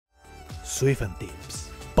Swift and Tips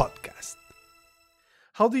podcast.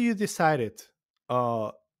 How do you decide it?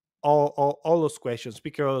 Uh, all those questions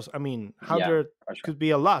because I mean, Yeah, 100 for sure. could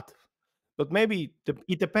be a lot, but maybe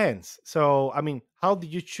it depends. So I mean, how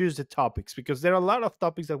did you choose the topics? Because there are a lot of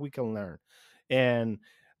topics that we can learn, and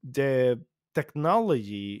the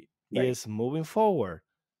technology Right. is moving forward.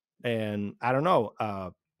 And I don't know.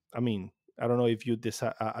 I mean, I don't know if you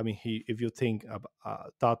decide. I mean, if you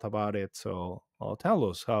thought about it. So tell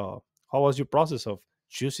us how was your process of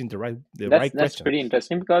choosing the That's right that's pretty questions?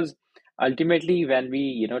 interesting because ultimately when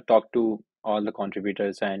we talk to all the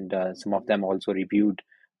contributors and some of them also reviewed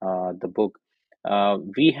the book,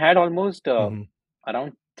 we had almost Hmm.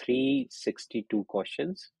 around 362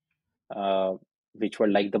 questions, uh, which were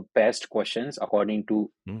like the best questions according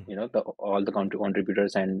to all the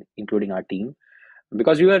contributors and including our team,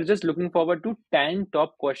 because we were just looking forward to 10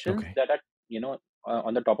 top questions Okay. that are you know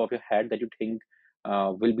on the top of your head that you think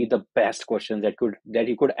will be the best questions that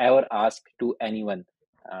you could ever ask to anyone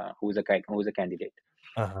who's a candidate.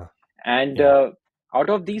 Uh huh. And Yeah. out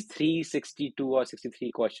of these 362 or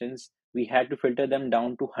 63 questions, we had to filter them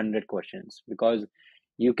down to 100 questions, because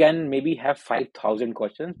you can maybe have 5,000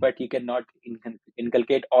 questions, but you cannot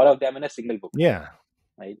inculcate all of them in a single book, Yeah.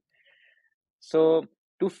 right? So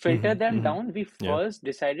to filter Hmm. them Hmm. down, we Yeah. first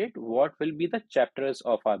decided what will be the chapters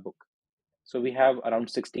of our book. So we have around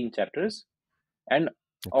 16 chapters, and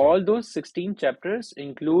Okay. all those 16 chapters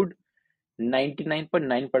include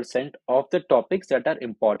 99.9% of the topics that are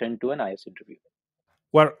important to an IS interview.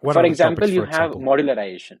 What For are the example, topics, you for have example?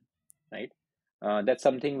 modularization, right? That's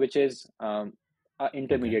something which is an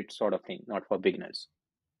Okay. intermediate sort of thing, not for beginners.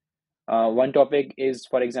 One topic is,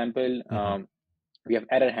 for example, Hmm. we have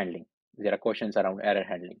error handling. There are questions around error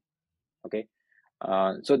handling. Okay.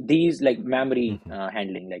 So these, like memory Hmm.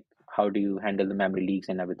 handling, like how do you handle the memory leaks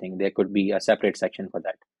and everything, there could be a separate section for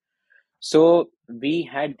that. So we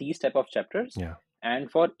had these type of chapters, Yeah. and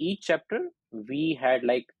for each chapter we had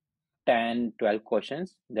like 10, 12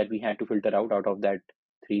 questions that we had to filter out of that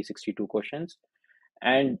 362 questions.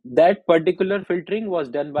 And that particular filtering was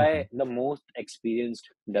done by Hmm. the most experienced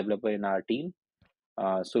developer in our team.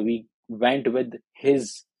 So we went with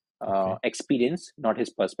his Okay. experience, not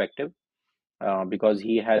his perspective, because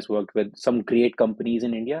he has worked with some great companies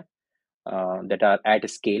in India that are at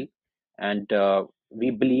scale, and we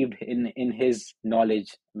believed in his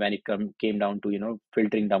knowledge when it came down to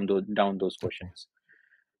filtering down those Okay. questions.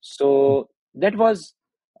 So that was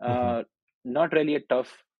Hmm. uh, not really a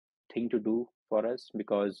tough thing to do for us,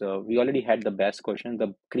 because we already had the best question,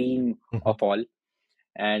 the cream Hmm. of all.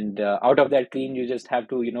 And out of that cream, you just have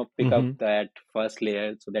to pick up Hmm. that first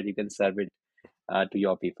layer so that you can serve it to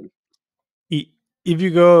your people. If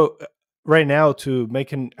you go right now to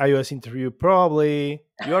make an iOS interview, probably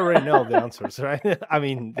you already know the answers, right? I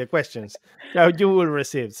mean, the questions that you will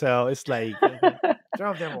receive. So it's like, okay,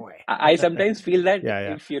 throw them away. I sometimes feel that Yeah,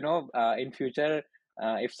 yeah. if in future,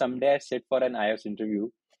 if someday I sit for an iOS interview,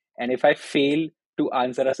 and if I fail to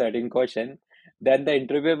answer a certain question, then the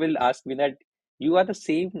interviewer will ask me that you are the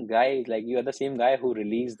same guy, like you are the same guy who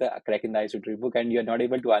released the Crack in the iOS interview book, and you are not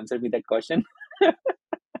able to answer me that question.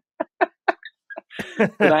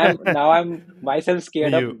 So now I'm myself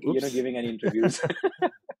scared of You, oops. giving any interviews.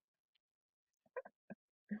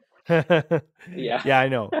 Yeah, Yeah, I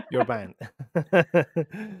know. You're banned.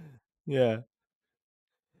 Yeah.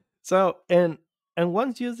 So and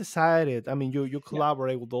once you decided, I mean, you yeah.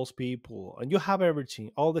 collaborate with those people and you have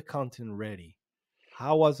everything, all the content ready.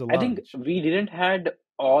 How was the I think launch? we didn't had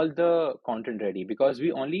all the content ready because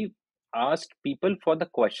we only asked people for the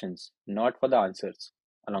questions, not for the answers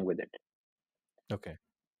along with it. Okay.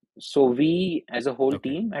 So we, as a whole Okay.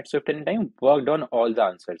 team at Swift and Time, worked on all the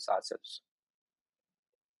answers ourselves,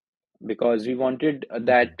 because we wanted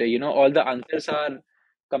that Hmm. all the answers are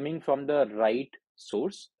coming from the right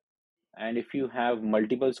source. And if you have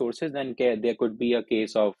multiple sources, then there could be a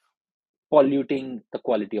case of polluting the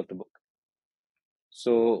quality of the book.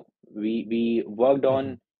 So we worked Hmm.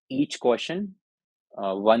 on each question,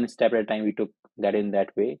 one step at a time. We took that in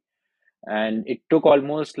that way, and it took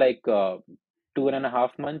almost like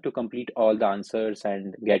 2.5 months to complete all the answers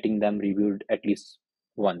and getting them reviewed at least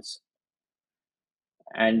once.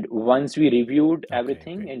 And once we reviewed Okay.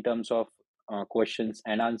 everything Okay. in terms of questions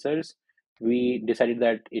and answers, we decided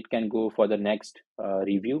that it can go for the next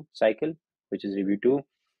review cycle, which is review two.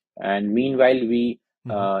 And meanwhile, we Hmm.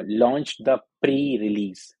 launched the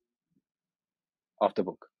pre-release of the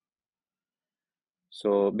book.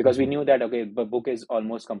 So because we Hmm. knew that okay, the book is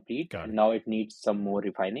almost complete Got and it. now it needs some more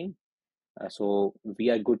refining. So we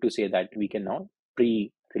are good to say that we can now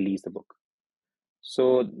pre-release the book.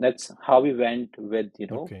 So that's how we went with,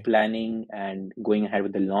 Okay. planning and going ahead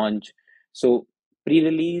with the launch. So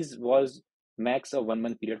pre-release was max a 1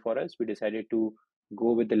 month period for us. We decided to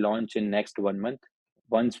go with the launch in next 1 month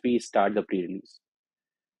once we start the pre-release.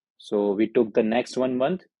 So we took the next 1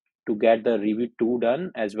 month to get the review 2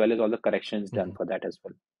 done as well as all the corrections done Mhm. for that as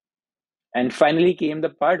well. And finally came the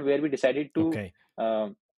part where we decided to Okay.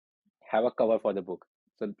 um, have a cover for the book.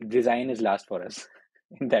 So design is last for us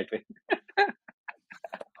in that way.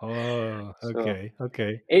 Oh, So okay.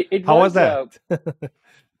 Okay. it How was was that?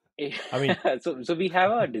 I mean, so we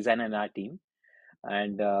have a designer in our team,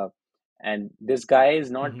 and this guy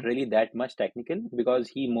is not mhm. really that much technical because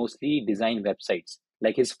he mostly design websites.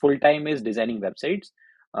 Like his full time is designing websites,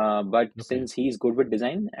 but Okay. since he's good with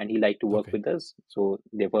design and he like to work Okay. with us, so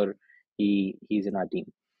therefore he's in our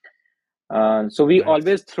team. So we Nice.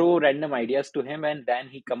 always throw random ideas to him, and then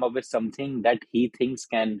he come up with something that he thinks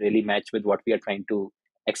can really match with what we are trying to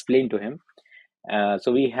explain to him.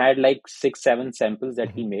 So we had like 6, 7 samples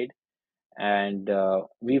that he Mhm. made, and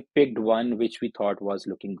we picked one which we thought was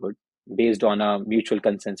looking good based on a mutual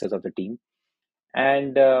consensus of the team.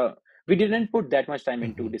 And we didn't put that much time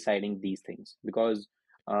into Mhm. deciding these things because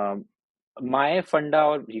um, my funda,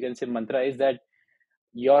 or you can say mantra, is that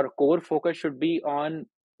your core focus should be on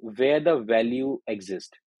where the value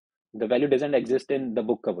exists. The value doesn't exist in the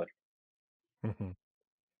book cover. Mhm.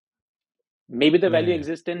 Maybe the Yeah, value yeah, yeah.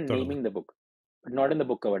 exists in Totally. naming the book, but not in the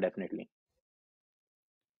book cover, definitely.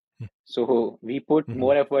 Mm. So we put Mhm.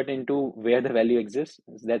 more effort into where the value exists.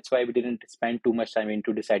 That's why we didn't spend too much time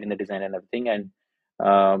into deciding the design and everything. And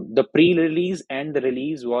the pre-release and the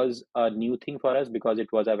release was a new thing for us because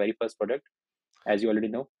it was our very first product, as you already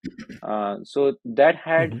know. So that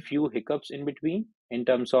had Mhm. few hiccups in between in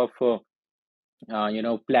terms of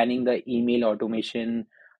planning the email automation,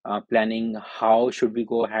 planning how should we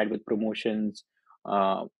go ahead with promotions,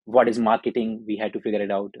 what is marketing. We had to figure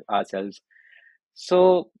it out ourselves.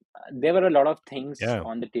 So there were a lot of things Yeah.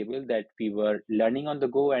 on the table that we were learning on the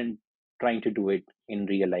go and trying to do it in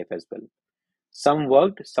real life as well. Some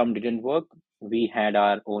worked, some didn't work. We had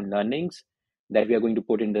our own learnings that we are going to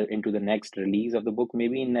put into the next release of the book,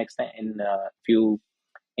 maybe in next time in few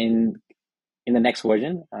in in the next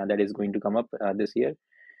version that is going to come up this year.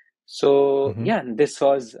 So Mhm. yeah, this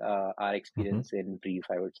was our Mhm. experience in brief,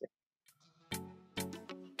 I would say.